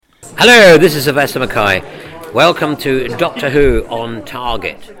Hello, this is Sylvester Mackay. Welcome to Doctor Who on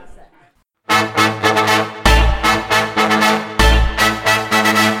Target.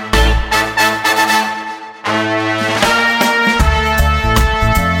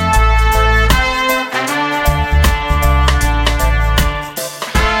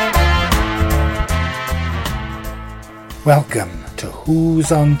 Welcome to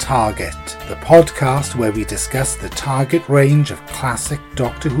Who's on Target, the podcast where we discuss the Target range of classic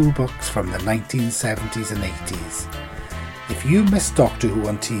Doctor Who books from the 1970s and 80s. If you missed Doctor Who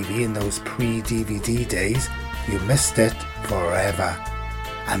on TV in those pre-DVD days, you missed it forever.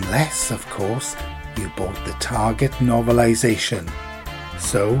 Unless, of course, you bought the Target novelisation.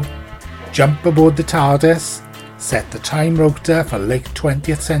 So, jump aboard the TARDIS, set the time rotor for late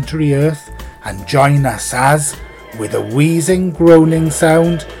 20th century Earth, and join us as, with a wheezing, groaning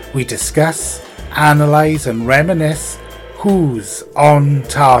sound, we discuss, analyse and reminisce Who's on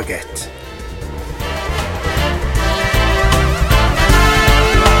Target.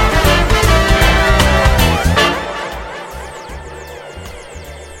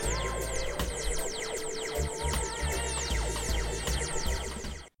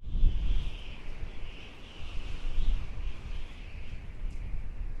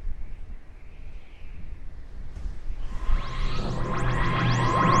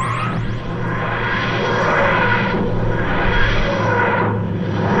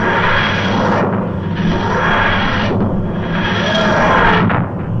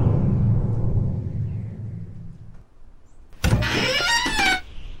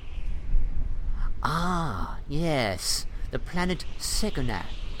 Yes, the planet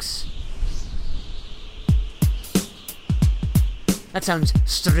Segunax. That sounds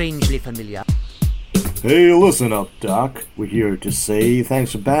strangely familiar. Hey, listen up, Doc. We're here to say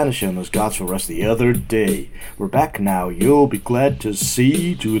thanks for banishing those gods for us the other day. We're back now. You'll be glad to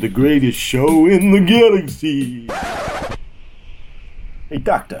see to the greatest show in the galaxy. Hey,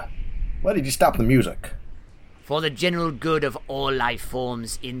 Doctor, why did you stop the music? For the general good of all life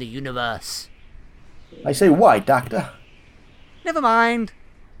forms in the universe. I say why, Doctor? Never mind.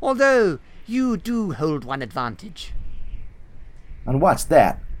 Although, you do hold one advantage. And what's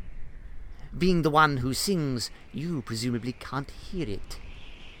that? Being the one who sings, you presumably can't hear it.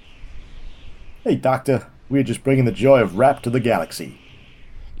 Hey, Doctor, we're just bringing the joy of rap to the galaxy.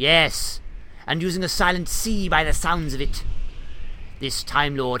 Yes, and using a silent C by the sounds of it. This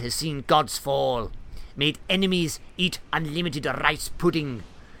Time Lord has seen gods fall, made enemies eat unlimited rice pudding.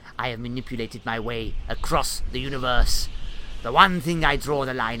 I have manipulated my way across the universe. The one thing I draw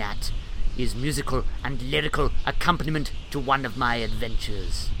the line at is musical and lyrical accompaniment to one of my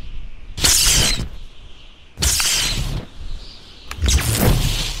adventures.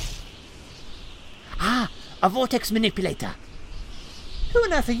 A vortex manipulator. Who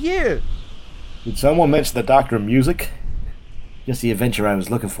on earth are you? Did someone mention the Doctor of Music? Just the adventure I was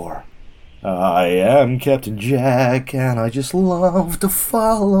looking for. I am Captain Jack, and I just love to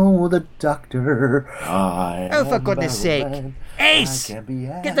follow the Doctor. Oh, for goodness sake. Ace!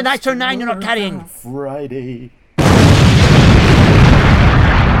 Get the Nitro 9 you're not carrying. Friday.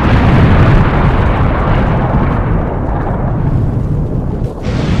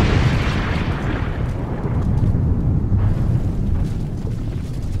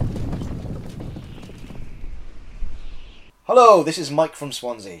 Hello, this is Mike from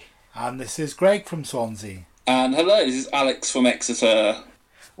Swansea. And this is Greg from Swansea. And hello, this is Alex from Exeter.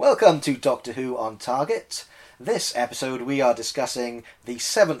 Welcome to Doctor Who on Target. This episode we are discussing the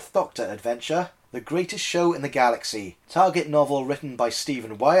 7th Doctor adventure, The Greatest Show in the Galaxy, Target novel written by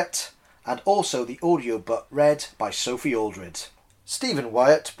Stephen Wyatt, and also the audiobook read by Sophie Aldred. Stephen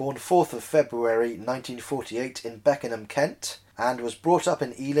Wyatt, born 4th of February 1948 in Beckenham, Kent, and was brought up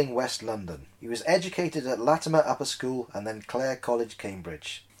in Ealing, West London. He was educated at Latimer Upper School and then Clare College,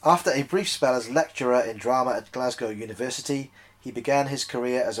 Cambridge. After a brief spell as lecturer in drama at Glasgow University, he began his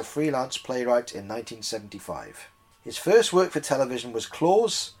career as a freelance playwright in 1975. His first work for television was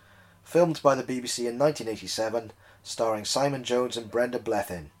Claws, filmed by the BBC in 1987, starring Simon Jones and Brenda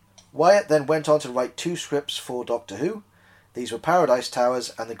Blethyn. Wyatt then went on to write 2 scripts for Doctor Who. These were Paradise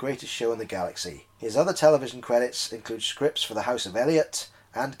Towers and The Greatest Show in the Galaxy. His other television credits include scripts for The House of Elliot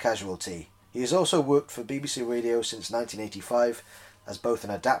and Casualty. He has also worked for BBC Radio since 1985 as both an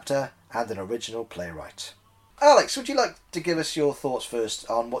adapter and an original playwright. Alex, would you like to give us your thoughts first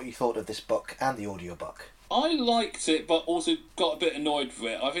on what you thought of this book and the audiobook? I liked it, but also got a bit annoyed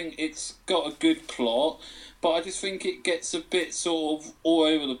with it. I think it's got a good plot, but I just think it gets a bit sort of all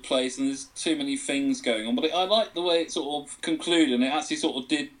over the place and there's too many things going on. But I like the way it sort of concluded, and it actually sort of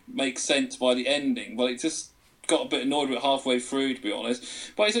did make sense by the ending, but it just got a bit annoyed with it halfway through, to be honest.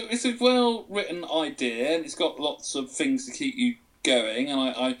 But it's a well-written idea, and it's got lots of things to keep you going, and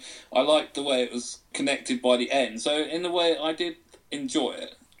I liked the way it was connected by the end. So in a way, I did enjoy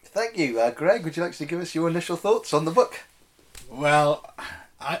it. Thank you. Greg, would you like to give us your initial thoughts on the book? Well,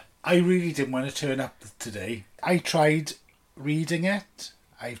 I really didn't want to turn up today. I tried reading it,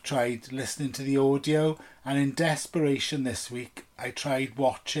 I've tried listening to the audio, and in desperation this week, I tried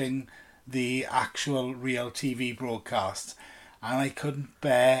watching the actual real TV broadcast, and I couldn't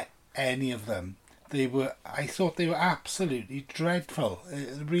bear any of them. I thought they were absolutely dreadful.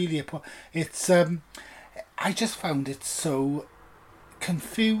 I just found it so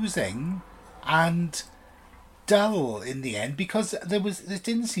confusing and dull in the end, because there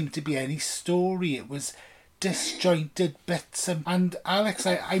didn't seem to be any story. It was disjointed bits, and Alex,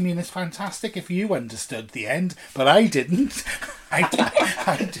 I mean, it's fantastic if you understood the end, but I didn't. I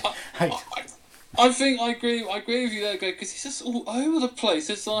think I agree with you there, Greg, because it's just all over the place.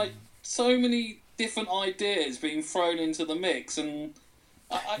 It's like so many different ideas being thrown into the mix, and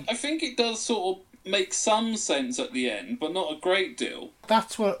I think it does sort of make some sense at the end, but not a great deal.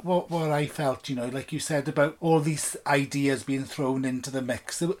 That's what I felt, like you said about all these ideas being thrown into the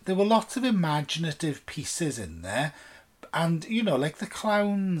mix. There were lots of imaginative pieces in there, and like the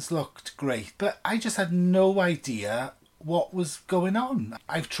clowns looked great, but I just had no idea what was going on.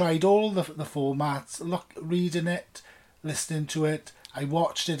 I've tried all the formats, reading it, listening to it. I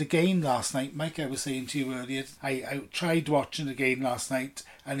watched it again last night. Mike, I was saying to you earlier, I tried watching it again last night,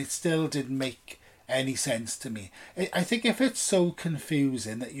 and it still didn't make any sense to me. I think if it's so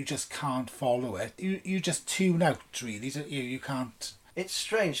confusing that you just can't follow it, you just tune out, really, don't you? You can't. It's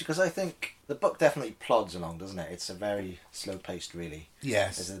strange, because I think the book definitely plods along, doesn't it? It's a very slow-paced, really.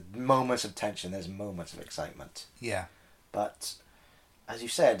 Yes. There's moments of tension, there's moments of excitement. Yeah. But, as you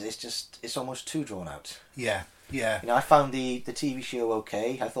said, it's almost too drawn out. Yeah, yeah. I found the TV show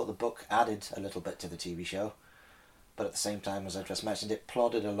okay. I thought the book added a little bit to the TV show. But at the same time, as I just mentioned, it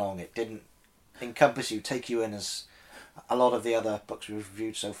plodded along. It didn't encompass you, take you in as a lot of the other books we've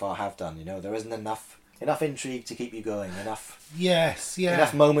reviewed so far have done. There isn't enough intrigue to keep you going, enough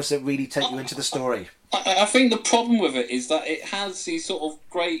moments that really take you into the story. I think the problem with it is that it has these sort of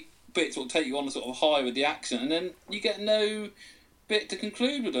great bits that will take you on a sort of high with the action, and then you get no bit to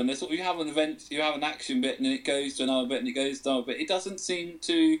conclude with them. You have an event, you have an action bit, and then it goes to another bit, and it goes to another bit. It doesn't seem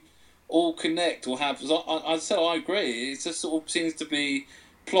to all connect or have. I said I agree. It just sort of seems to be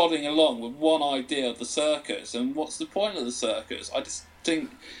plodding along with one idea of the circus, and what's the point of the circus? I just think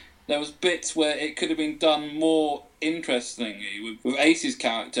there was bits where it could have been done more interestingly with Ace's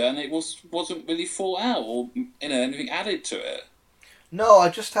character, and it wasn't really thought out or anything added to it. No, I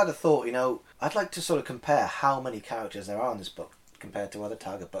just had a thought. I'd like to sort of compare how many characters there are in this book compared to other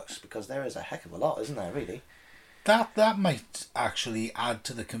Target books, because there is a heck of a lot, isn't there, really? That might actually add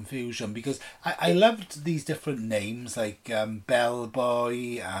to the confusion, because I loved these different names like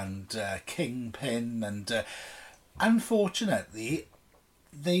Bellboy and Kingpin, and unfortunately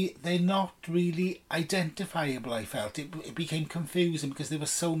they're not really identifiable. I felt it became confusing because there were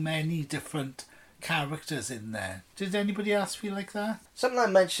so many different characters in there. Did anybody else feel like that? Something I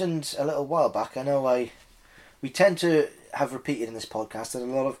mentioned a little while back. I know we tend to have repeated in this podcast that a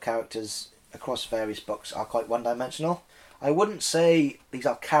lot of characters across various books are quite one-dimensional. I wouldn't say these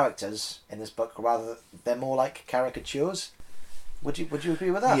are characters in this book, rather they're more like caricatures. Would you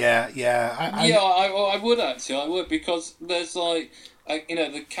agree with that? Yeah. I would actually. I would, because there's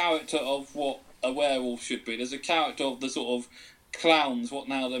the character of what a werewolf should be. There's a character of the sort of clowns, what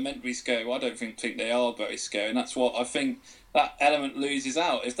now they're meant to be scary. I don't think they are very scary, and that's what I think that element loses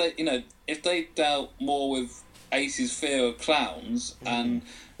out. If they dealt more with Ace's fear of clowns and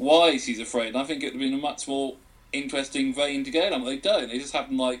why he's afraid, I think it would have been a much more interesting vein to go down, but they don't. They just have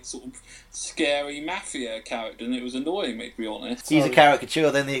sort of scary mafia character, and it was annoying me, to be honest. He's a caricature.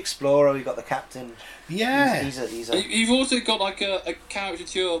 Then the explorer, we've got the captain. Yeah. He's a... You've also got a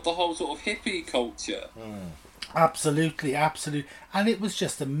caricature of the whole sort of hippie culture. Absolutely. And it was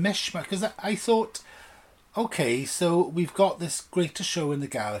just a mishmash, because I thought, okay, so we've got this greatest show in the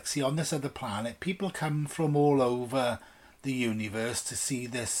galaxy on this other planet. People come from all over the universe to see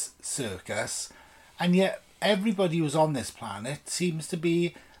this circus, and yet everybody who's on this planet seems to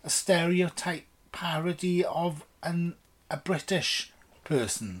be a stereotype parody of a British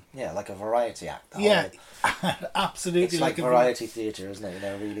person. Yeah, like a variety act. Yeah, absolutely. It's like variety theatre, isn't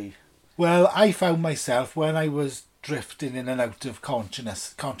it? Really. Well, I found myself, when I was drifting in and out of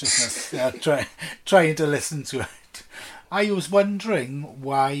consciousness, trying to listen to it, I was wondering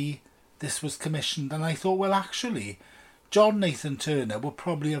why this was commissioned, and I thought, well, actually, John Nathan Turner would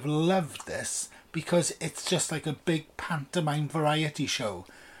probably have loved this, because it's just like a big pantomime variety show.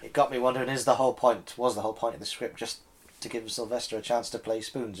 It got me wondering, was the whole point of the script just to give Sylvester a chance to play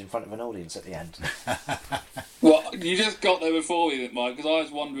spoons in front of an audience at the end? Well, you just got there before me, Mike, because I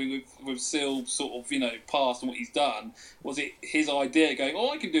was wondering with Syl sort of, past and what he's done, was it his idea going,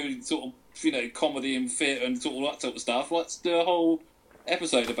 I can do sort of, comedy and theatre and sort of that sort of stuff. Let's do a whole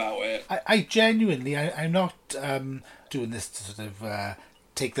episode about it. I genuinely, I'm not doing this to sort of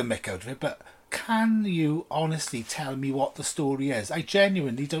take the mick out of it, but can you honestly tell me what the story is? I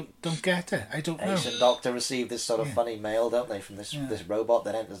genuinely don't get it. I don't know. Ace and Doctor receive this sort of funny mail, don't they, from this robot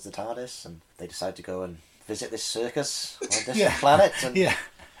that enters the TARDIS, and they decide to go and visit this circus on a distant planet, and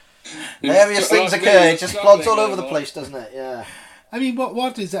various things occur. It just plods all over the place, doesn't it? Yeah. I mean,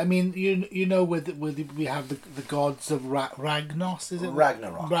 what is it? I mean, you know, with we have the gods of Ragnos, is it?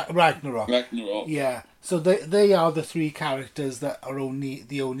 Ragnarok. Ragnarok. Ragnarok. Yeah. So they are the three characters that are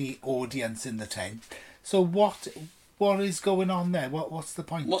the only audience in the tent. So what is going on there? What's the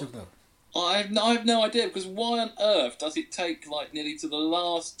point of them? I have no idea, because why on earth does it take like nearly to the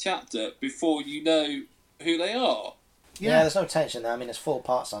last chapter before you know who they are? Yeah, there's no tension there. I mean, it's 4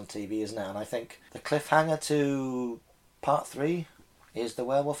 parts on TV, isn't it? And I think the cliffhanger to part 3 is the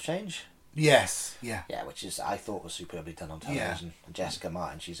werewolf change. Yes, yeah. Yeah, which I thought was superbly done on television. Yeah. And Jessica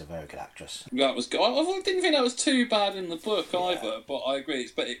Martin, she's a very good actress. That was good. I didn't think that was too bad in the book either, but I agree.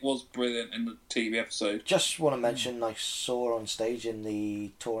 But it was brilliant in the TV episode. Just want to mention, I saw her on stage in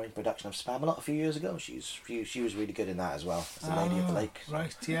the touring production of Spamalot a few years ago. She was really good in that as well, as the Lady of the Lake.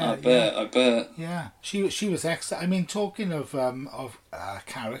 Right, yeah. I bet. Yeah, she was excellent. I mean, talking of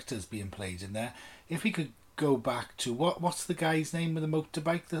characters being played in there, if we could go back to what's the guy's name with the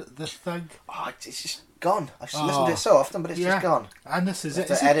motorbike, the thug? Oh, it's just gone. I've listened to it so often, but it's just gone. And this is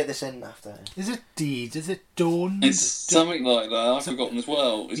it. Edit this in after. Is it Deed? Is it Dawn? It's something like that. I've forgotten as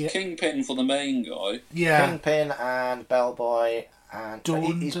well. It's Kingpin for the main guy. Yeah. Kingpin and Bellboy and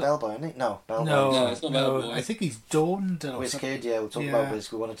Dawn. He's Bellboy, isn't he? No, Bellboy. No, it's not Bellboy. I think he's Dawned. WizKid, we'll talk about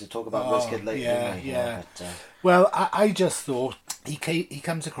WizKid. We wanted to talk about WizKid later. Didn't we? But, well, I just thought he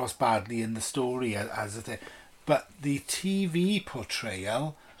comes across badly in the story as a thing. But the TV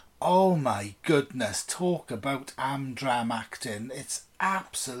portrayal, oh my goodness, talk about Amdram acting. It's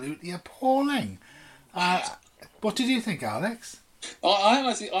absolutely appalling. What did you think, Alex? I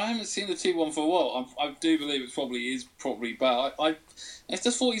haven't seen the TV one for a while. I do believe it is probably bad. I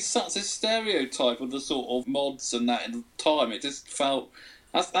just thought he's such a stereotype of the sort of mods and that in the time. It just felt...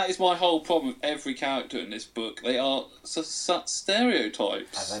 That is my whole problem with every character in this book. They are such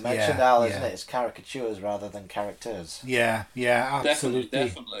stereotypes. As I mentioned, Al, isn't it? It's caricatures rather than characters. Yeah, absolutely.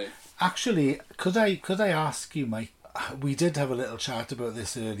 Definitely. Actually, could I ask you, Mike? We did have a little chat about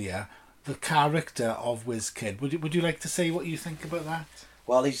this earlier. The character of WizKid. Would you like to say what you think about that?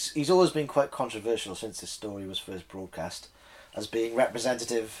 Well, he's always been quite controversial since this story was first broadcast, as being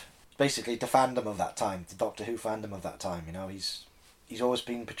representative, basically, to fandom of that time, the Doctor Who fandom of that time. You know, he's always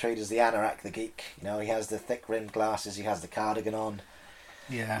been portrayed as the anorak, the geek. You know, he has the thick-rimmed glasses, he has the cardigan on.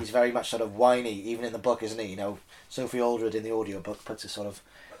 Yeah. He's very much sort of whiny, even in the book, isn't he? You know, Sophie Aldred in the audiobook puts a sort of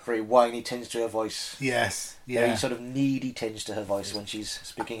very whiny tinge to her voice. Yes, yeah. Very sort of needy tinge to her voice when she's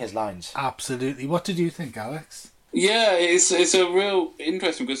speaking his lines. Absolutely. What did you think, Alex? Yeah, it's a real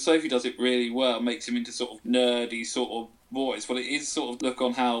interesting, because Sophie does it really well, makes him into sort of nerdy sort of voice. Well, it is sort of look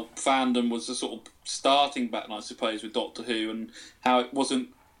on how fandom was a sort of starting back, I suppose, with Doctor Who, and how it wasn't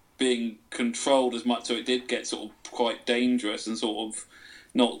being controlled as much, so it did get sort of quite dangerous and sort of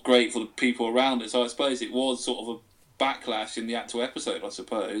not great for the people around it. So I suppose it was sort of a backlash in the actual episode, I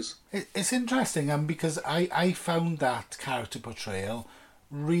suppose. It's interesting, because I found that character portrayal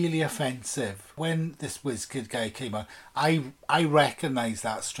really offensive. When this WizKid guy came on, I recognised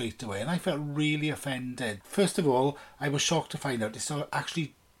that straight away, and I felt really offended. First of all, I was shocked to find out it's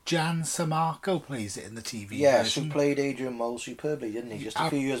actually Jan Samarco plays it in the TV version. He played Adrian Mole superbly, didn't he? Just a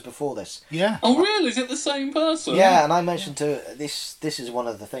few years before this. Yeah. Oh, really? Is it the same person? Yeah, and I mentioned this is one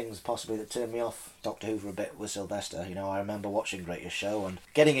of the things possibly that turned me off Doctor Who for a bit with Sylvester. You know, I remember watching Greatest Show and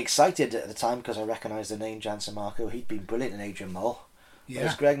getting excited at the time because I recognised the name Jan Samarco. He'd been brilliant in Adrian Mole. Yeah.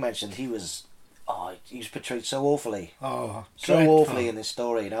 As Greg mentioned, he was portrayed so awfully. Oh, so dreadful. awfully in this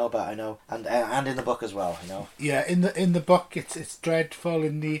story, you know. But I know, and in the book as well, you know. Yeah, in the book, it's dreadful.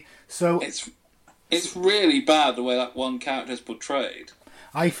 It's really bad the way that one character is portrayed.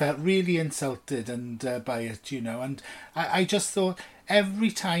 I felt really insulted by it, you know, and I just thought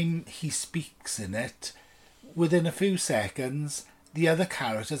every time he speaks in it, within a few seconds, the other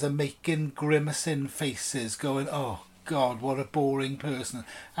characters are making grimacing faces, going, "Oh God, what a boring person.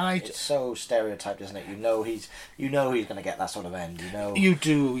 And It's so stereotyped, isn't it? You know he's going to get that sort of end. you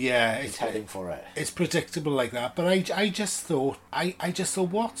do, yeah. He's heading for it. It's predictable like that. But I just thought,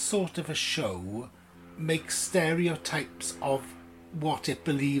 what sort of a show makes stereotypes of what it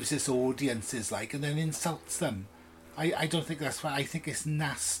believes its audience is like and then insults them? I don't think that's right. I think it's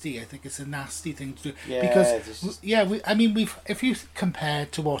nasty. I think it's a nasty thing to do. Yeah, because, if you compare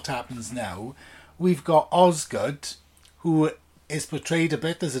to what happens now, we've got Osgood, who is portrayed a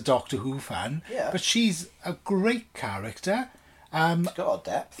bit as a Doctor Who fan, but she's a great character. It's got a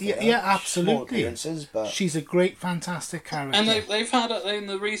depth. Yeah, absolutely. Small appearances, but she's a great, fantastic character. And they've had in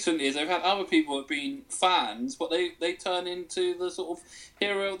the recent years, they've had other people who've been fans, but they turn into the sort of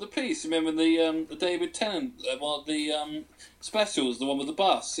hero of the piece. Remember the David Tennant, the specials, the one with the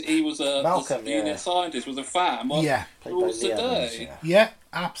bus. He was Malcolm, the unit scientist, was a fan. Well, yeah, rules the day. Yeah,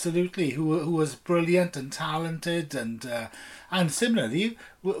 absolutely. Who was brilliant and talented, and similarly,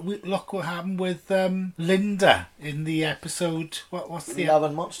 look what happened with Linda in the episode. What's the Love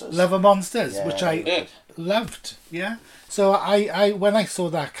and Monsters? Love and Monsters, Yeah, which I loved. Yeah. So I when I saw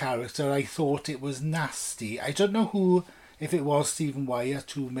that character, I thought it was nasty. I don't know if it was Stephen Wyatt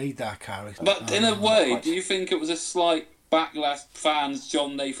who made that character. But in a way, do you think it was a slight backlash fans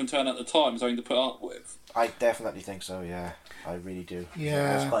John Nathan Turner at the time was having to put up with? I definitely think so, yeah. I really do.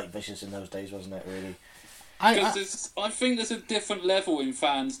 Yeah. It was quite vicious in those days, wasn't it, really? Because I think there's a different level in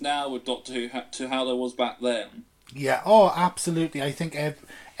fans now with Doctor Who to how there was back then. Yeah, oh, absolutely. I think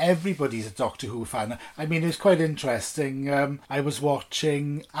everybody's a Doctor Who fan. I mean, it was quite interesting. I was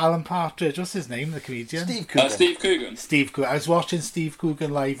watching Alan Partridge. What's his name, the comedian? Steve Coogan. Steve Coogan. Steve Coogan. I was watching Steve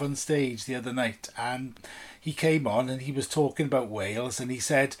Coogan live on stage the other night, and he came on and he was talking about Wales, and he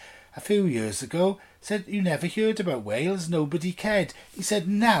said, a few years ago, said, you never heard about Wales, nobody cared. He said,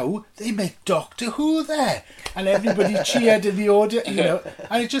 now they make Doctor Who there. And everybody cheered in the audience,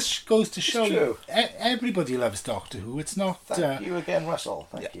 and it just goes to show you, everybody loves Doctor Who. It's not... Thank you again, Russell.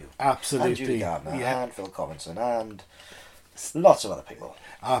 Thank you. Absolutely. And Judy Gardner, and Phil Collinson, and lots of other people.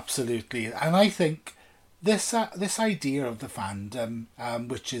 Absolutely. And I think this idea of the fandom,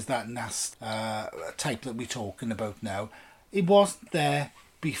 which is that NAS type that we're talking about now, it wasn't there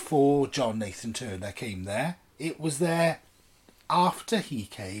before John Nathan Turner came there. It was there after he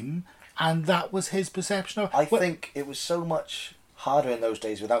came, and that was his perception of... I think it was so much harder in those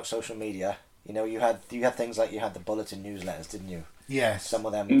days without social media. You had things like you had the bulletin newsletters, didn't you? Yes. Some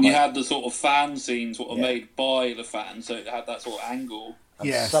of them... And you had the sort of fan scenes what were made by the fans, so it had that sort of angle. And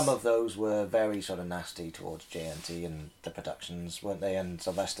yes. Some of those were very sort of nasty towards JNT and the productions, weren't they? And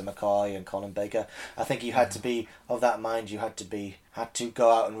Sylvester McCoy and Colin Baker. I think you had to be of that mind. You had to go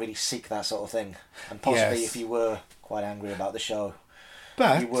out and really seek that sort of thing. And possibly, if you were quite angry about the show,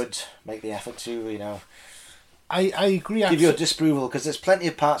 you would make the effort to, I agree. Give you a disapproval, because there's plenty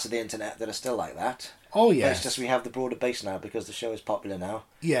of parts of the internet that are still like that. Oh yes. But it's just we have the broader base now because the show is popular now.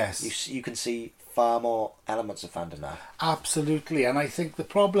 Yes. You can see far more elements of fandom now. Absolutely, and I think the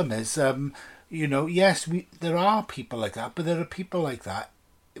problem is, yes, there are people like that, but there are people like that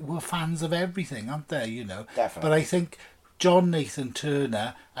who are fans of everything, aren't there? Definitely. But I think John Nathan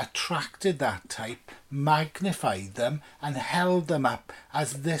Turner attracted that type, magnified them, and held them up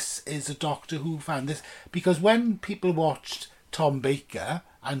as this is a Doctor Who fan. Because when people watched Tom Baker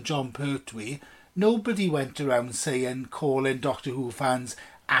and John Pertwee, nobody went around calling Doctor Who fans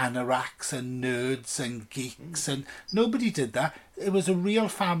anoraks and nerds and geeks, and nobody did that. It was a real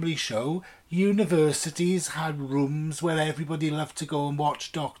family show. Universities had rooms where everybody loved to go and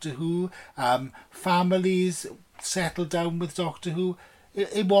watch Doctor Who. Families settled down with Doctor Who.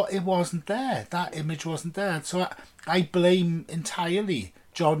 It wasn't there. That image wasn't there. So I blame entirely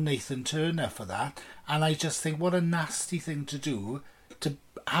John Nathan Turner for that, and I just think what a nasty thing to do, to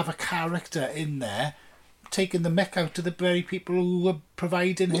have a character in there taking the mick out of the very people who were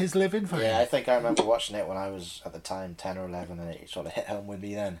providing his living for him. Yeah, I think I remember watching it when I was at the time 10 or 11, and it sort of hit home with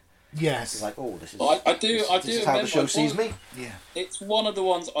me then. Yes. It's like, oh, this is. I do this is remember how the show sees me. Yeah. It's one of the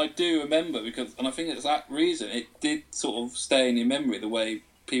ones I do remember and I think it's that reason it did sort of stay in your memory the way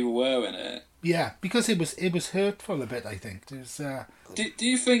people were in it. Yeah, because it was hurtful a bit. I think there's. Do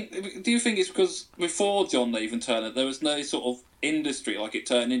you think it's because before John Nathan Turner there was no sort of industry like it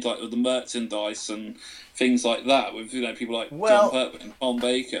turned into, like with the merchandise and things like that with people like John Pertwee and Tom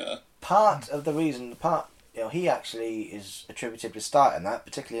Baker? Part of the reason, he actually is attributed to starting that,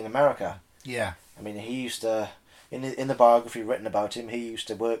 particularly in America. Yeah. I mean, he used to, in the biography written about him, he used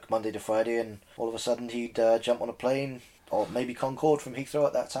to work Monday to Friday, and all of a sudden he'd jump on a plane, or maybe Concorde from Heathrow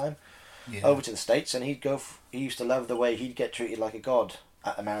at that time, over to the States, and he used to love the way he'd get treated like a god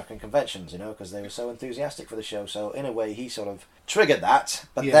at American conventions, because they were so enthusiastic for the show. So in a way, he sort of triggered that,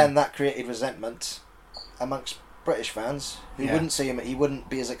 but then that created resentment amongst British fans who wouldn't see him. He wouldn't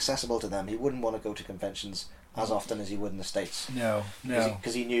be as accessible to them. He wouldn't want to go to conventions as often as he would in the States. No.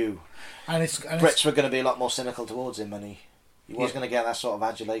 Because he knew Brits Brits were going to be a lot more cynical towards him, and he was going to get that sort of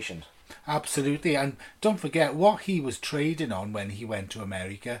adulation. Absolutely, and don't forget what he was trading on when he went to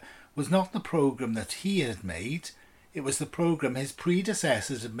America was not the programme that he had made. It was the programme his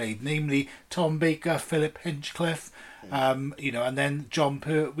predecessors had made, namely Tom Baker, Philip Hinchcliffe, and then John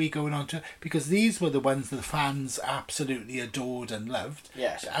Pertwee going on to, because these were the ones the fans absolutely adored and loved.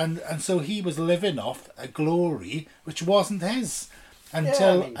 Yes. And so he was living off a glory which wasn't his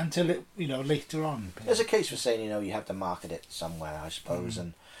until it later on. There's a case for saying you have to market it somewhere, I suppose,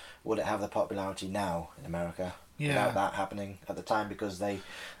 and would it have the popularity now in America without that happening at the time, because they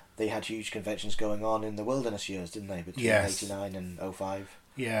had huge conventions going on in the wilderness years, didn't they, between 89 and 05.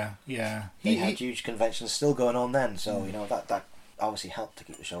 Yeah. They had huge conventions still going on then, so that obviously helped to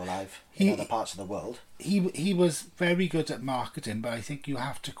keep the show alive in other parts of the world. He was very good at marketing, but I think you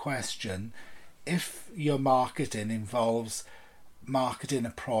have to question if your marketing involves marketing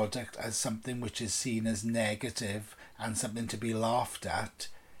a product as something which is seen as negative and something to be laughed at.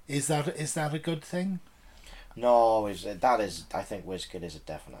 Is that a good thing? No, I think WizKid is a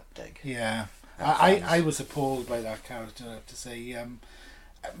definite dig. Yeah, I was appalled by that character, I have to say.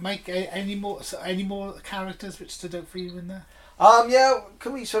 Mike, any more characters which stood out for you in there?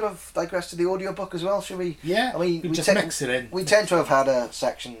 Can we sort of digress to the audiobook as well, shall we? Yeah, we just mix it in. We tend to have had a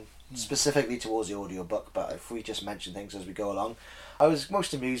section specifically towards the audiobook, but if we just mention things as we go along. I was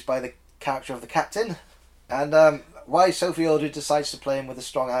most amused by the character of the captain, and why Sophie Aldred decides to play him with a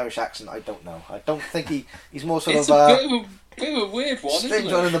strong Irish accent, I don't know. I don't think he's more sort it's of a bit of a weird one, strange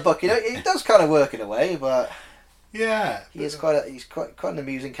isn't one it? in the book. It does kind of work in a way, but yeah, he's quite an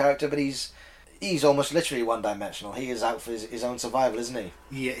amusing character. But he's almost literally one-dimensional. He is out for his own survival, isn't he?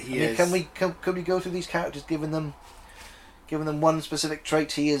 Yeah, he is. Can we go through these characters, giving them one specific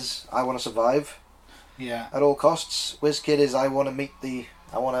trait? He is, I want to survive. Yeah. At all costs. WizKid is, I want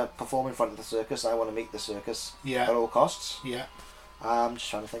to perform in front of the circus. I want to meet the circus. Yeah. At all costs. Yeah. I'm just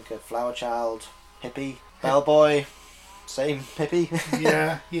trying to think of Flower Child, Hippie, Bellboy, same Hippie.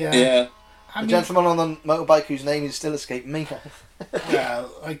 Yeah. Yeah. The gentleman on the motorbike whose name is still escaping me. Yeah,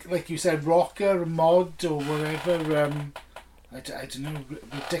 like you said, Rocker, Mod, or whatever. I don't know,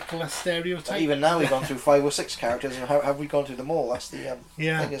 ridiculous stereotype. Even now we've gone through 5 or 6 characters, and how have we gone through them all? That's the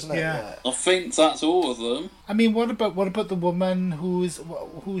thing, isn't it? Yeah. I think that's all of them. I mean, what about the woman who's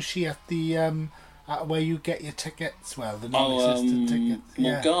she at the where you get your tickets? Well, the non-existent tickets.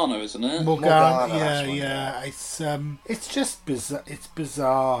 Morgana, isn't it? Morgana, yeah. It's just bizarre. It's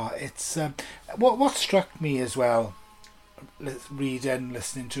bizarre. It's what struck me as well, reading,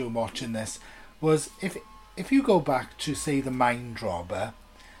 listening to, and watching this, was if you go back to, say, the Mind Robber,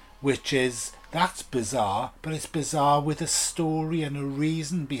 that's bizarre, but it's bizarre with a story and a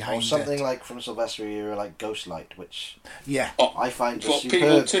reason behind it. Or something like from Sylvester era, like Ghostlight, which I find what just people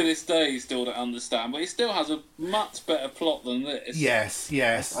superb. to this day still don't understand, but it still has a much better plot than this.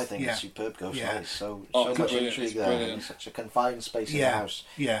 Yes. I think it's superb Ghostlight. Yeah. So It's much brilliant, intrigue it's there. brilliant. And such a confined space in the house.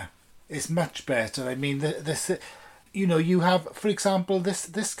 Yeah, it's much better. I mean, this. You have, for example,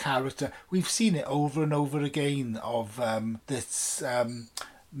 this character. We've seen it over and over again of this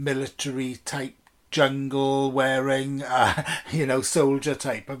military type, jungle wearing, soldier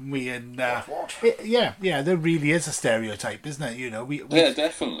type, haven't we? And there really is a stereotype, isn't it? Yeah,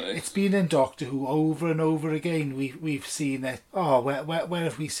 definitely. It's been in Doctor Who over and over again. We've seen it. Oh, where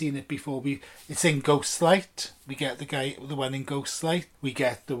have we seen it before? It's in Ghostlight. We get the one in Ghostlight. We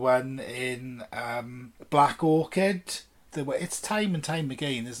get the one in Black Orchid. It's time and time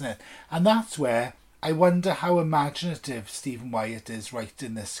again, isn't it? And that's where I wonder how imaginative Stephen Wyatt is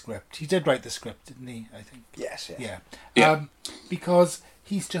writing this script. He did write the script, didn't he? I think. Yes. Yeah. Because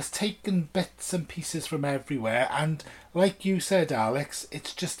he's just taken bits and pieces from everywhere, and like you said, Alex,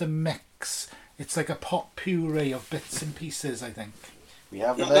 it's just a mix. It's like a pot puree of bits and pieces, I think. We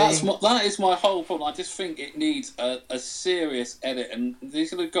have the that is my whole problem. I just think it needs a serious edit, and they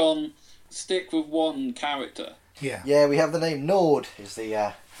should have stick with one character. Yeah. Yeah, we have the name Nord is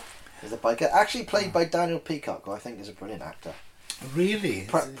the biker, actually played by Daniel Peacock, who I think is a brilliant actor. Really?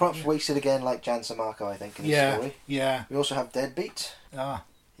 Perhaps wasted again, like Jan Samarco, I think, in his story. Yeah. We also have Deadbeat. Ah.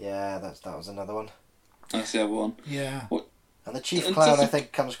 Yeah, that was another one. That's the other one. Yeah. And the Chief Clown, I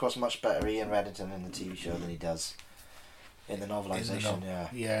think, comes across much better Ian Reddington in the TV show than he does in the novelisation.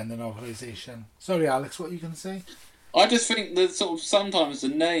 In the novelisation. Sorry, Alex, what are you going to say? I just think that sometimes the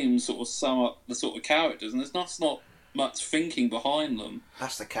names sort of sum up the sort of characters, and it's not much thinking behind them.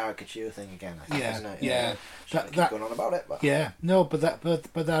 That's the caricature thing again, I think, Yeah, isn't it? yeah. Keep going on about it, but Yeah, no, but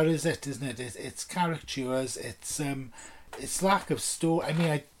that is it, isn't it? It's caricatures. It's lack of story. I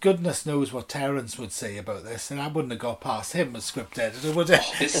mean, goodness knows what Terence would say about this, and I wouldn't have got past him as script editor, would it?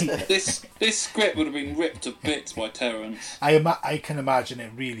 This script would have been ripped to bits by Terence. I can imagine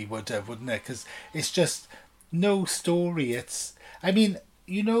it really would have, wouldn't it? Because it's just no story. I mean,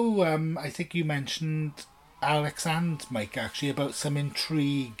 I think you mentioned Alex and Mike actually about some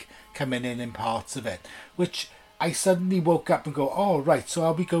intrigue coming in parts of it, which I suddenly woke up and go, oh right, so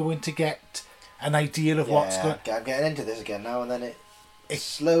are we going to get an idea of what's going? I'm getting into this again now, and then it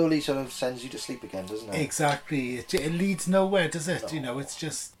slowly sort of sends you to sleep again, doesn't it? Exactly. It leads nowhere, does it? No. It's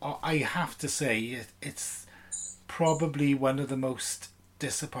just, I have to say, it's probably one of the most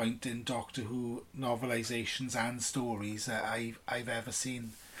disappointing Doctor Who novelisations and stories that I've ever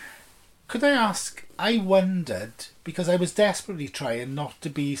seen. Could I ask, I wondered, because I was desperately trying not to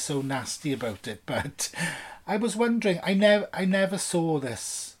be so nasty about it, but I was wondering, I never saw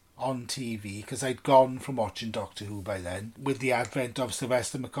this on TV because I'd gone from watching Doctor Who by then. With the advent of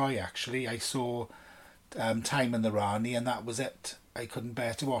Sylvester McCoy, actually, I saw Time and the Rani, and that was it. I couldn't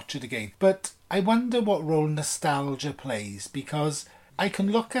bear to watch it again. But I wonder what role nostalgia plays, because I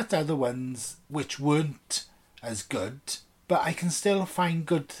can look at other ones which weren't as good, but I can still find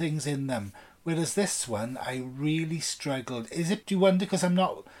good things in them. Whereas this one, I really struggled. Do you wonder because I'm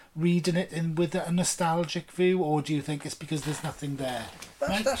not reading it with a nostalgic view, or do you think it's because there's nothing there?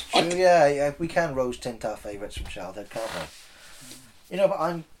 That's true, yeah. We can rose tint our favourites from childhood, can't we?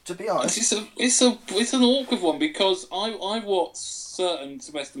 But to be honest... It's an awkward one, because I watched certain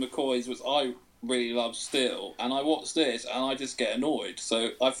Sylvester McCoys, which I really love still, and I watch this, and I just get annoyed.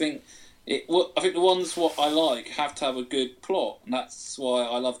 So I think... the ones what I like have to have a good plot, and that's why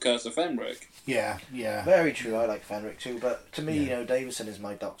I love Curse of Fenric. Yeah. Very true, I like Fenric too, but to me, Davison is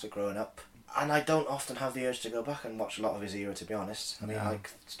my Doctor growing up, and I don't often have the urge to go back and watch a lot of his era, to be honest. I mean, like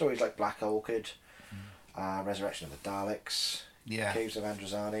stories like Black Orchid, Resurrection of the Daleks, Caves of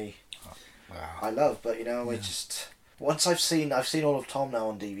Androzani, I love, but it just... Once I've seen all of Tom now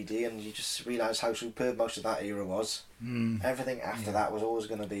on DVD, and you just realise how superb most of that era was. Everything after that was always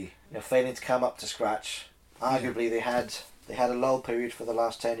going to be failing to come up to scratch. Arguably, they had a lull period for the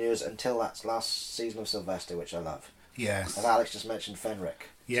last 10 years until that last season of Sylvester, which I love. Yes. And Alex just mentioned Fenric.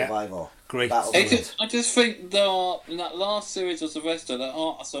 Survival. Great. I just think in that last series of Sylvester, there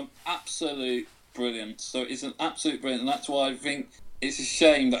are some absolute brilliance. So it's an absolute brilliance, and that's why I think it's a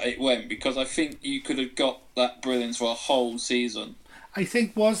shame that it went, because I think you could have got that brilliance for a whole season. I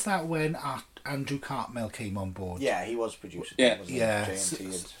think, was that when Andrew Cartmel came on board? Yeah, he was producer. Yeah.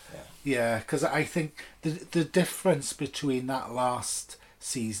 Yeah, because I think the difference between that last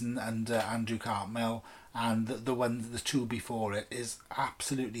season and Andrew Cartmel and the two before it is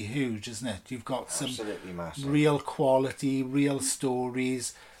absolutely huge, isn't it? You've got some real quality, real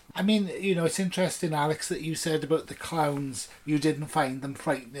stories. I mean, it's interesting, Alex, that you said about the clowns, you didn't find them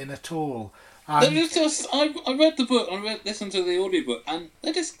frightening at all. I read the book, listened to the audiobook, and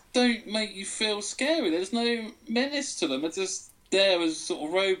they just don't make you feel scary. There's no menace to them. They're just there as sort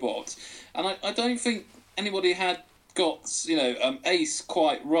of robots. And I don't think anybody had got, Ace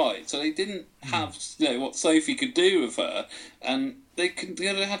quite right. So they didn't have, what Sophie could do with her. And they could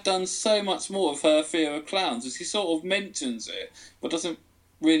have done so much more of her fear of clowns, as he sort of mentions it, but doesn't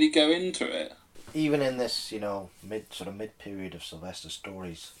really go into it. Even in this, mid period of Sylvester's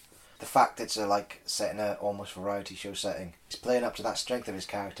stories, the fact it's set in a almost variety show setting, he's playing up to that strength of his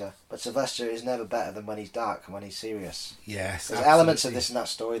character. But Sylvester is never better than when he's dark and when he's serious. Yes, there's elements of this in that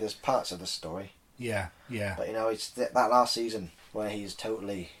story. There's parts of the story. Yeah. But it's that last season where he's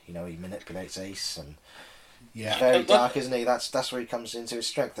totally, he manipulates Ace and. Yeah. He's very dark, isn't he? That's where he comes into his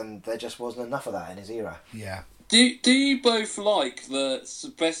strength, and there just wasn't enough of that in his era. Yeah. Do you both like the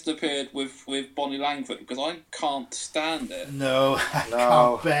Sylvester period with Bonnie Langford? Because I can't stand it. No, I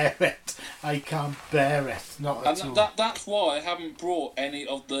can't bear it. I can't bear it. Not at all. That's why I haven't brought any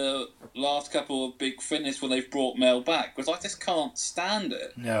of the last couple of Big Finish when they've brought Mel back, because I just can't stand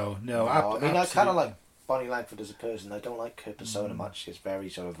it. No. I mean, I kind of like Bonnie Langford as a person. I don't like her persona much. It's very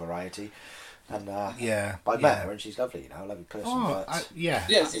sort of variety. And I met her, and she's lovely, lovely person.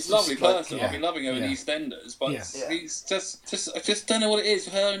 Yes, it's a lovely person. I've been loving her in EastEnders, but it's just I just don't know what it is.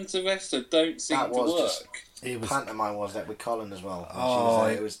 Her and Sylvester don't seem to work. It was pantomime, wasn't it, with Colin as well?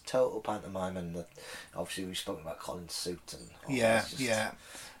 It was total pantomime, and obviously we've spoken about Colin's suit and all that.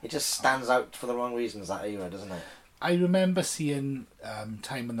 It just stands out for the wrong reasons, that era, doesn't it? I remember seeing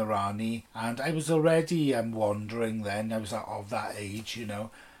Time and the Rani, and I was already wandering then. I was of that age,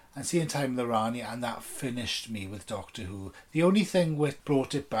 and seeing Time of the Rani, and that finished me with Doctor Who. The only thing which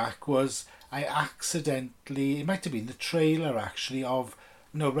brought it back was I accidentally, it might have been the trailer actually of,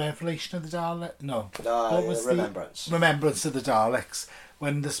 Revelation of the Daleks, Remembrance. Remembrance of the Daleks,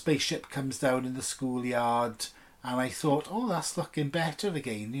 when the spaceship comes down in the schoolyard, and I thought, oh, that's looking better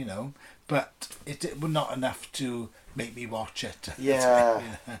again, but it was not enough to make me watch it. Yeah.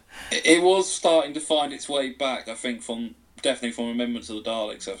 It was starting to find its way back, I think, definitely from Remembrance of the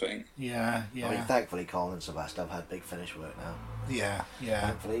Daleks, I think. Yeah. I mean, thankfully, Colin and Sebastian have had Big Finish work now. Yeah.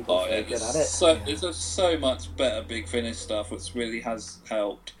 Thankfully, both very good at it. There's so much better Big Finish stuff, which really has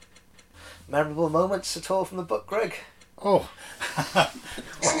helped. Memorable moments at all from the book, Greg? Oh.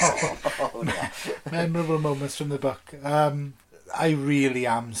 Yeah. Memorable moments from the book. I really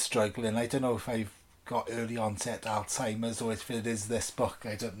am struggling. I don't know if I've got early onset Alzheimer's or if it is this book.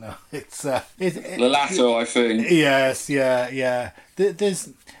 I don't know. It's The latter, I think. Yes, yeah. There's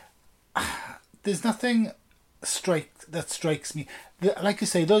nothing that strikes me. Like I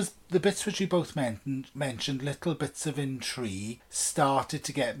say, the bits which you both mentioned, little bits of intrigue, started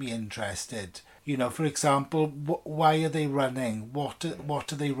to get me interested. For example, why are they running? What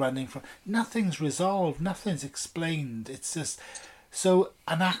are they running from? Nothing's resolved. Nothing's explained. It's just so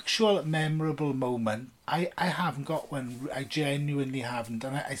an actual memorable moment. I haven't got one. I genuinely haven't,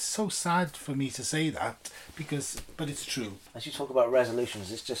 and it's so sad for me to say that but it's true. As you talk about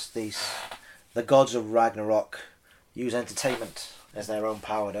resolutions, it's just the gods of Ragnarok use entertainment as their own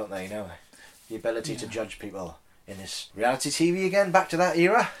power, don't they? The ability to judge people in this reality TV again, back to that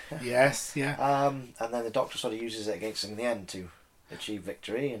era. Yes, yeah. And then the Doctor sort of uses it against them in the end to achieve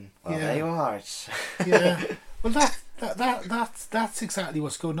victory, and there you are. It's yeah. Well, that's exactly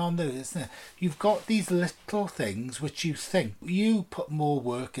what's going on there, isn't it? You've got these little things which you think you put more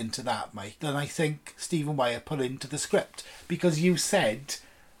work into that, Mike, than I think Stephen Wyatt put into the script, because you said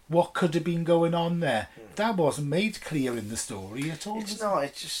what could have been going on there. That wasn't made clear in the story at all. It's not.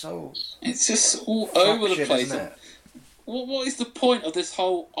 It's just so. It's just all over the place. Isn't it? What is the point of this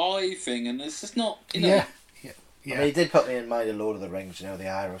whole eye thing? And it's just not. Yeah. I mean, it did put me in mind of Lord of the Rings. The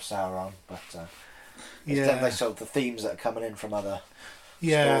Eye of Sauron, but it's definitely sort of the themes that are coming in from other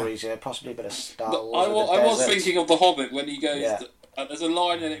stories. Possibly a bit of Star Wars. I was thinking of The Hobbit when he goes. There's a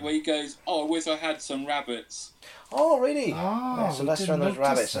line in it where he goes, "Oh, I wish I had some rabbits." Oh, really? Oh, so let's run those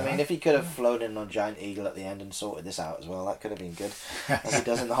rabbits. That. I mean, if he could have flown in on a giant eagle at the end and sorted this out as well, that could have been good, as he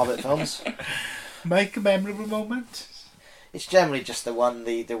does in the Hobbit films. Make a memorable moment. It's generally just the one,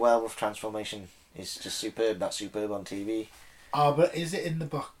 the werewolf transformation is just superb. That's superb on TV. Oh, but is it in the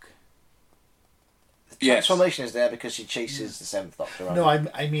book? The transformation is there because she chases the Seventh Doctor around. No,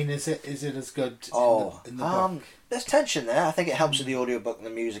 I mean, is it as good in the book? There's tension there. I think it helps with the audiobook and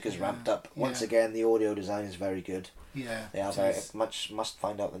the music is ramped up. Once again, the audio design is very good. Yeah. They are very much. Must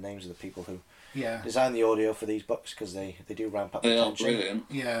find out the names of the people who Yeah. design the audio for these books, because they do ramp up the They are tension. brilliant.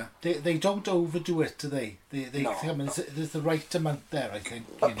 Yeah, they don't overdo it, do they? They No. come in, there's the right amount there, I think.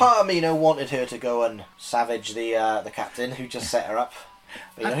 But part of me, wanted her to go and savage the captain who just set her up.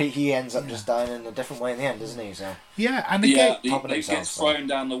 But he ends up just dying in a different way in the end, doesn't he? So Yeah, and Yeah, again, he Popping gets himself, thrown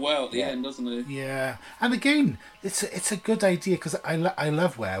down the well at the Yeah. end, doesn't he? yeah, and again, it's a good idea, because I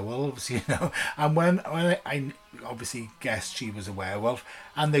love werewolves, and when I obviously guessed she was a werewolf,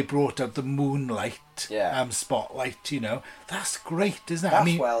 and they brought out the moonlight spotlight, that's great, isn't it? that's I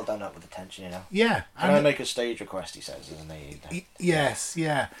mean, well done up with the tension, yeah, Can I make a stage request? He says, isn't he? Yes,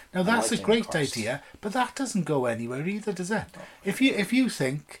 yeah. Now that's a lighting great request. idea, but that doesn't go anywhere either, does it? If you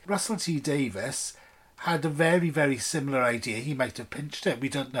think Russell T Davies had a very, very similar idea, he might have pinched it. We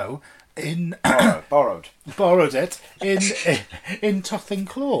don't know. Borrowed. Borrowed it in Toth and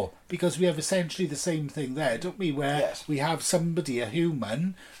Claw, because we have essentially the same thing there, don't we? Where we have somebody, a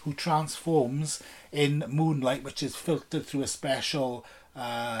human, who transforms in moonlight, which is filtered through a special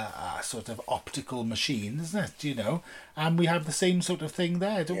sort of optical machine, isn't it? And we have the same sort of thing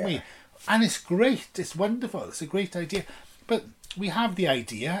there, don't we? And it's great. It's wonderful. It's a great idea, but we have the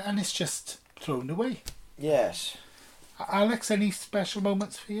idea, and it's just thrown away. Yes. Alex, any special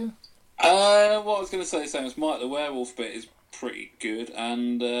moments for you? What I was going to say, same as Mike, the werewolf bit is pretty good,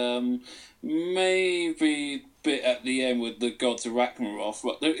 and maybe a bit at the end with the gods of Ragnarok,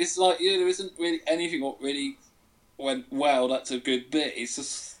 but it's like, there isn't really anything what really went well. That's a good bit. It's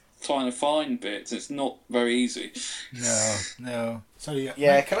just trying to find bits. It's not very easy. No. Sorry.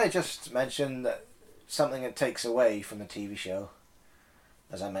 Yeah, can I just mention that something that takes away from the TV show,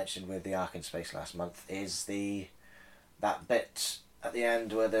 as I mentioned with the Ark in Space last month, is that bit at the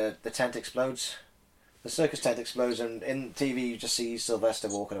end where the tent explodes. The circus tent explodes, and in TV you just see Sylvester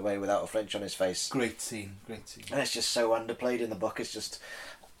walking away without a flinch on his face. Great scene. And it's just so underplayed in the book. It's just,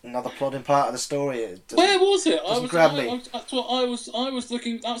 another plodding part of the story. It doesn't- Where was it? doesn't grab me. That's what I was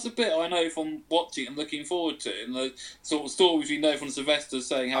looking. That's the bit I know from watching and looking forward to, and the sort of stories we know from Sylvester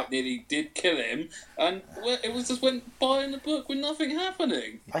saying how it nearly did kill him, and it was just went by in the book with nothing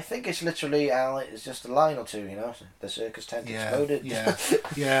happening. I think it's literally, Al, it's just a line or two, you know. The circus tent exploded.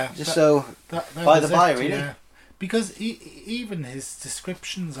 Yeah. Just so That by the was by, it, really. yeah. Because even his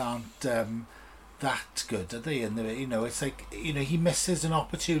descriptions aren't that good, are they? And it's like he misses an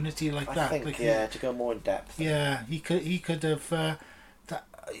opportunity like I that. think like to go more in depth. Yeah, he could have that.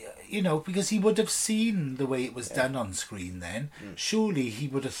 Because he would have seen the way it was done on screen. Then surely he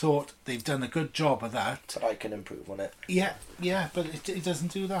would have thought they've done a good job of that. But I can improve on it. Yeah, but it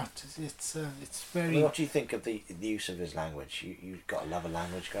doesn't do that. It's very. What do you think of the use of his language? You've got to love a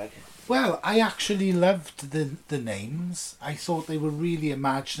language, Greg. Well, I actually loved the names. I thought they were really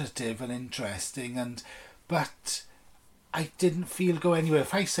imaginative and interesting, but I didn't feel go anywhere.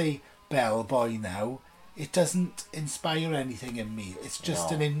 If I say Bellboy now, it doesn't inspire anything in me. It's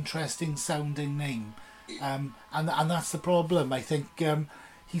just an interesting sounding name, and that's the problem. I think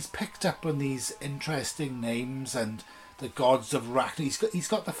he's picked up on these interesting names and the gods of Rachni. He's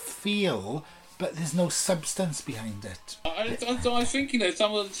got the feel, but there's no substance behind it. I think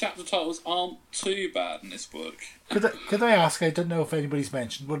some of the chapter titles aren't too bad in this book. Could I ask? I don't know if anybody's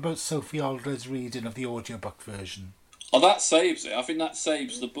mentioned. What about Sophie Aldred's reading of the audiobook version? Oh, that saves it. I think that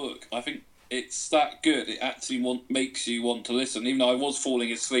saves the book. I think it's that good. It actually makes you want to listen. Even though I was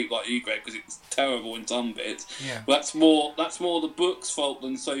falling asleep like you, Greg, because it's terrible in some bits. Yeah. But that's more the book's fault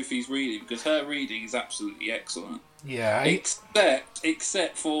than Sophie's reading, because her reading is absolutely excellent. Yeah.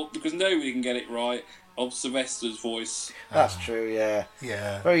 Except for because nobody can get it right of Sylvester's voice. That's true. Yeah.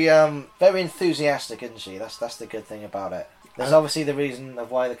 Yeah. Very very enthusiastic, isn't she? That's the good thing about it. There's obviously the reason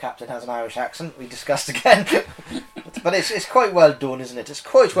of why the captain has an Irish accent. We discussed again, but it's quite well done, isn't it? It's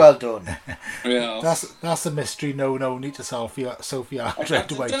quite well done. Yeah. That's a mystery known only to Sophie Aldred.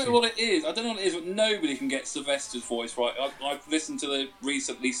 I don't know what it is. But nobody can get Sylvester's voice right. I've listened to the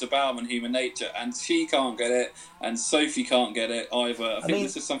recent Lisa Bauman Human Nature, and she can't get it, and Sophie can't get it either. I think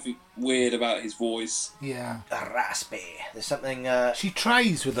there's just something weird about his voice. Yeah. Raspy. There's something. She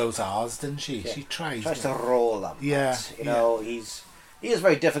tries with those R's, doesn't she? Yeah. She tries to roll them. Yeah. But, he is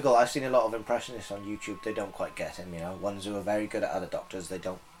very difficult. I've seen a lot of impressionists on YouTube. They don't quite get him. Ones who are very good at other doctors. They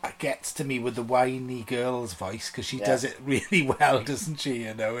don't. It gets to me with the whiny girl's voice because she does it really well, doesn't she?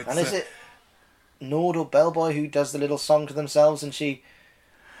 It's, and is it Nord or Bellboy who does the little song to themselves? And she.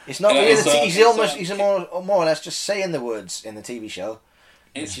 It's not really. He's more or less just saying the words in the TV show.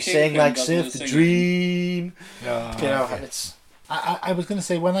 She's saying like "Surf the Dream." And it's. I was going to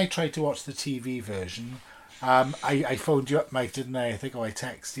say when I tried to watch the TV version. I phoned you up, Mike, didn't I? I think I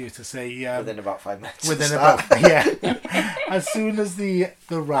texted you to say within about 5 minutes. As soon as the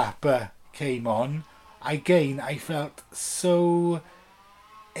rapper came on, I felt so.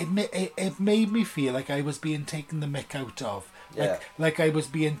 It made me feel like I was being taken the mick out of, like I was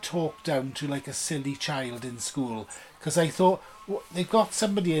being talked down to like a silly child in school. Because I thought they've got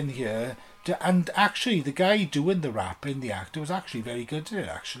somebody in here. And actually, the guy doing the rap in the actor was actually very good at it,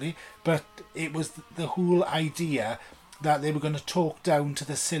 actually. But it was the whole idea that they were going to talk down to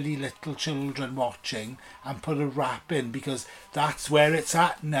the silly little children watching and put a rap in because that's where it's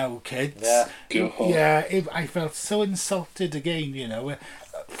at now, kids. Yeah. I felt so insulted again,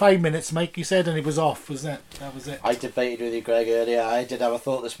 5 minutes, Mike, you said, and it was off, wasn't it? That was it. I debated with you, Greg, earlier. I did have a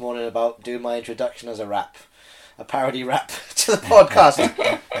thought this morning about doing my introduction as a rap. A parody rap to the podcast.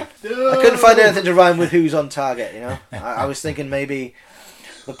 I couldn't find anything to rhyme with Who's on Target, I was thinking maybe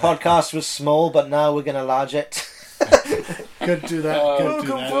the podcast was small, but now we're going to enlarge it. Could do that.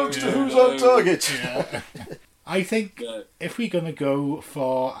 Welcome, folks, to Who's on Target. Yeah. I think if we're going to go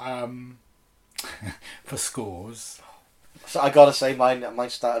for scores... So I got to say, mine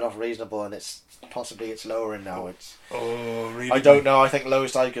started off reasonable, and it's lowering now. Really? I don't know. I think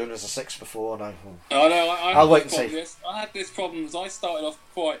lowest I've given was a 6 before, and I'll wait and see. I had this problem as I started off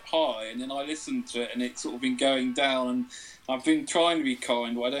quite high, and then I listened to it, and it's sort of been going down, and I've been trying to be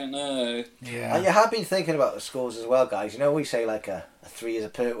kind, but I don't know. Yeah. And you have been thinking about the scores as well, guys. We say like a 3 is a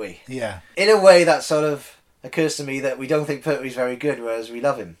Pertwee. Yeah. In a way, that sort of occurs to me that we don't think Pertwee's very good, whereas we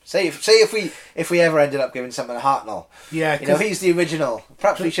love him. Say if we ever ended up giving something a Hartnell. Yeah. He's the original.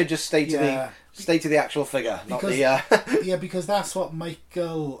 Perhaps we should just stay to Stay to the actual figure, not Because- the... Yeah, because that's what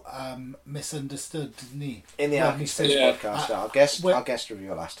Michael misunderstood, didn't he? in the When he Arctic said- Space podcast, when- our guest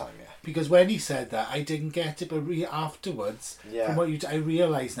reviewer last time, yeah. Because when he said that, I didn't get it, but afterwards, Yeah. from what I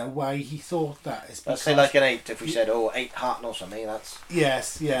realise now why he thought that. It's Let's because, say like an 8, if we said, 8 Hartnells for me, that's...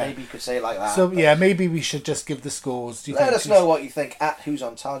 yes, yeah. Maybe you could say it like that. So but yeah, maybe we should just give the scores. Do you Let think us know what you think at Who's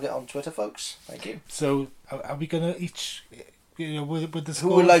on Target on Twitter, folks. Thank you. So are we gonna each, with the scores?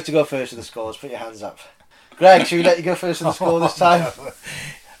 Who would like to go first with the scores? Put your hands up. Greg, should we let you go first with the score this time?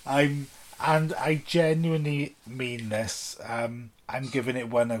 I genuinely mean this. I'm giving it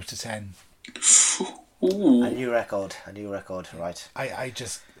 1 out of 10. Ooh. A new record, right.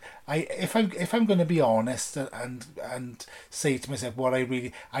 If I'm going to be honest and say to myself what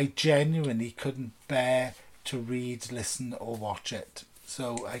I genuinely couldn't bear to read, listen or watch it.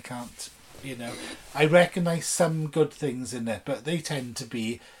 So I can't, I recognise some good things in it, but they tend to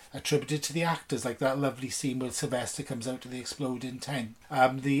be attributed to the actors, like that lovely scene where Sylvester comes out of the exploding tent,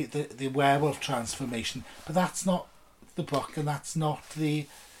 the werewolf transformation. But that's not the book, and that's not the.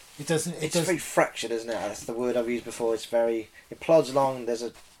 It's very fractured, isn't it? That's the word I've used before. It plods along. There's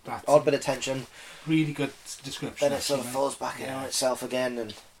a odd bit of tension. Really good description. Then it sort of falls back in on itself again.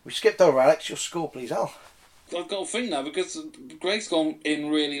 And we skipped over Alex. Your score, please, Al. I've got a thing now because Greg's gone in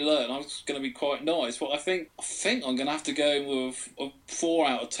really low, and I was going to be quite nice, but I think I'm going to have to go with a 4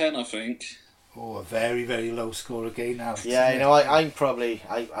 out of 10. I think. Oh, a very, very low score again, Alex. Yeah, I'm probably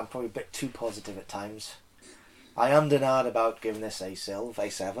a bit too positive at times. I am denied about giving this a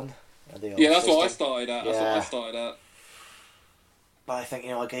 7. Yeah, that's what I started at. But I think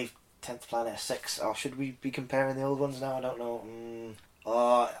I gave 10th Planet a 6. Or should we be comparing the old ones now? I don't know.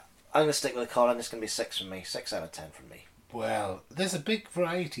 I'm going to stick with the Colin. It's going to be 6 from me. 6 out of 10 from me. Well, there's a big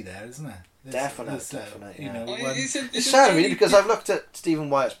variety there, isn't there? Definitely. It's sad, really, because I've looked at Stephen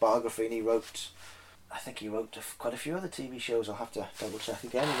Wyatt's biography and he wrote quite a few other TV shows. I'll have to double check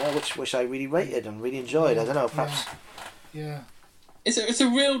again, which I really rated and really enjoyed. I don't know, perhaps. Yeah. It's a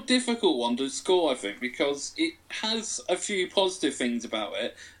real difficult one to score, I think, because it has a few positive things about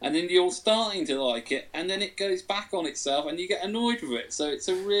it, and then you're starting to like it, and then it goes back on itself, and you get annoyed with it. So it's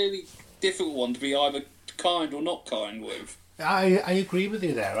a really difficult one to be either kind or not kind with. I agree with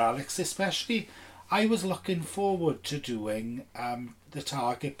you there, Alex. Especially, I was looking forward to doing the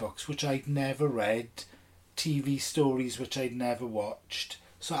Target books, which I'd never read, TV stories which I'd never watched.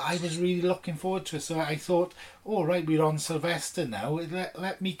 So I was really looking forward to it. So I thought, right, we're on Sylvester now.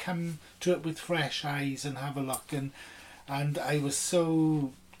 Let me come to it with fresh eyes and have a look. And I was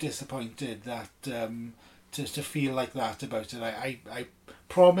so disappointed that to feel like that about it. I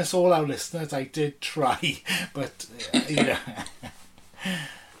promise all our listeners I did try, but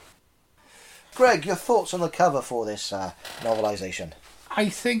Greg, your thoughts on the cover for this novelisation? I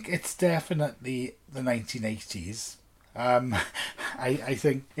think it's definitely the 1980s. I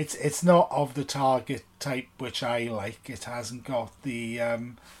think it's not of the Target type which I like. It hasn't got the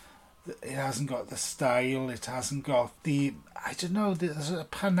style. It hasn't got the there's a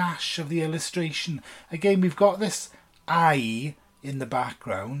panache of the illustration. Again, we've got this eye in the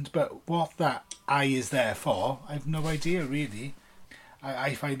background, but what that eye is there for, I've no idea really.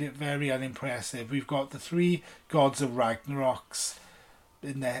 I find it very unimpressive. We've got the 3 gods of Ragnaroks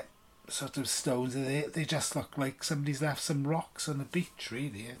in their sort of stones. They just look like somebody's left some rocks on the beach,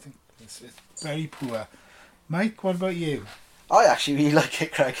 really. I think it's very poor. Mike, what about you? I actually really like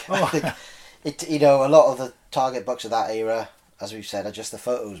it, Craig. Oh. I think it, a lot of the Target books of that era, as we've said, are just the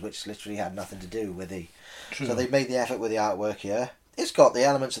photos, which literally had nothing to do with the... True. So they've made the effort with the artwork here. It's got the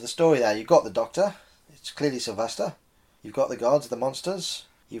elements of the story there. You've got the Doctor. It's clearly Sylvester. You've got the gods, the monsters.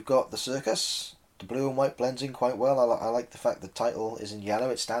 You've got the circus. The blue and white blends in quite well. I like the fact the title is in yellow.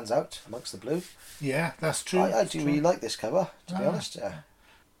 It stands out amongst the blue. Yeah, that's true. I do really like this cover, to be honest. Yeah.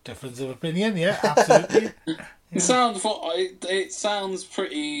 Difference of opinion, yeah, absolutely. It sounds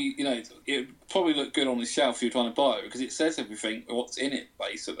pretty, it probably look good on the shelf if you're trying to buy it, because it says everything, what's in it,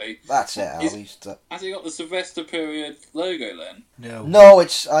 basically. That's it, Al. Has it got the Sylvester period logo then? No,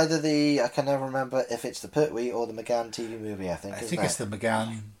 it's either I can never remember if it's the Pertwee or the McGann TV movie, I think. I think it's the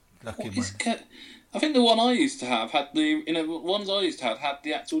McGann looking one. I think the one I used to have had the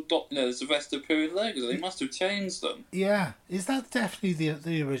actual the Sylvester period logos. They must have changed them. Yeah, is that definitely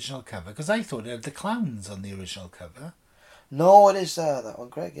the original cover? Because I thought it had the clowns on the original cover. No, it is that one,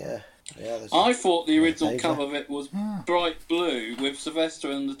 Greg. Yeah. I thought the original cover of it was bright blue with Sylvester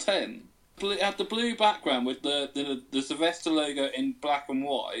and the 10. It had the blue background with the Sylvester logo in black and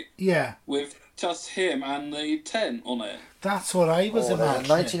white. Yeah. With just him and the 10 on it. That's what I was imagining.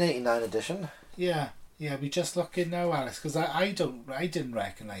 The 1989 edition. Yeah. Yeah, we just looking now, Alice, because I didn't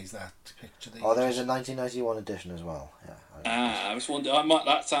recognise that picture. Oh, there is a 1991 edition as well. Yeah. I was wondering.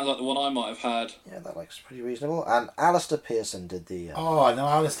 That sounds like the one I might have had. Yeah, that looks pretty reasonable. And Alistair Pearson did the. Oh, no,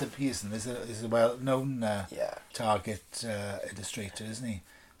 Alistair Pearson is a well-known Target illustrator, isn't he?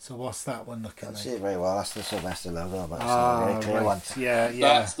 So what's that one looking I like? see it very well. That's the Sylvester logo, but it's a very clear one. Yeah.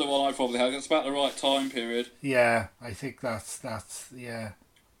 That's the one I probably had. It's about the right time period. Yeah, I think that's yeah.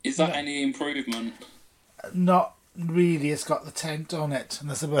 Is that any improvement? Not really. It's got the tent on it,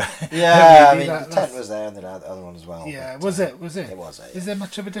 and that's about. Yeah, really, the tent was there, and then the other one as well. Yeah, but, was it? It was. Yeah. Is there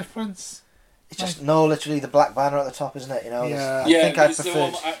much of a difference? It's just literally the black banner at the top, isn't it? You know. Yeah. I think I it's preferred. the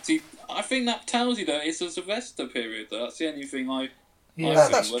one actually. I think that tells you though it's a Sylvester period. Though that's the only thing I. Yeah,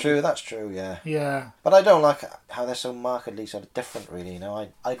 that's true. That's true. Yeah. Yeah. But I don't like how they're so markedly sort of different. Really, you know.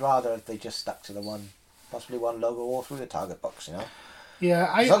 I'd rather if they just stuck to the possibly one logo all through the Target books. You know.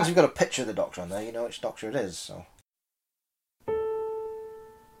 Yeah. As long as you've got a picture of the Doctor on there, you know which Doctor it is. So.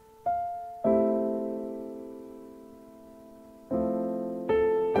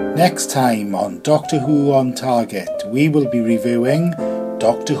 Next time on Doctor Who on Target, we will be reviewing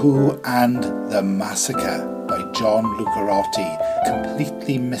Doctor Who and the Massacre by John Lucarotti,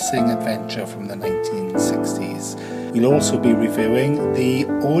 completely missing adventure from the 1960s. We'll also be reviewing the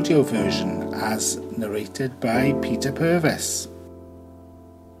audio version as narrated by Peter Purves.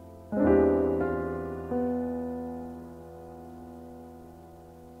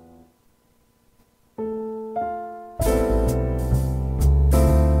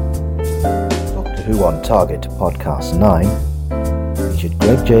 Who on Target Podcast 9 featured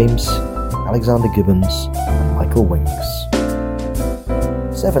Greg James, Alexander Gibbons and Michael Winks.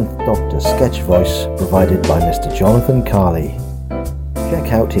 7th Doctor sketch voice provided by Mr. Jonathan Carley.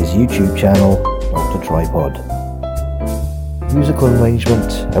 Check out his YouTube channel, Dr. Tripod. Musical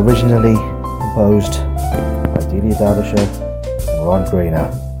arrangement originally composed by Delia Derbyshire and Ron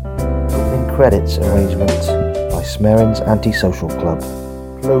Grainer. Opening credits arrangement by Smeren's Antisocial Club.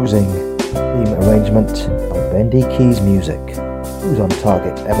 Closing theme arrangement by Bendy Keys Music. Who's on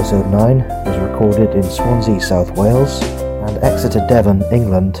Target Episode 9 was recorded in Swansea, South Wales and Exeter, Devon,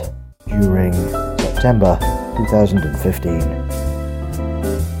 England during September 2015.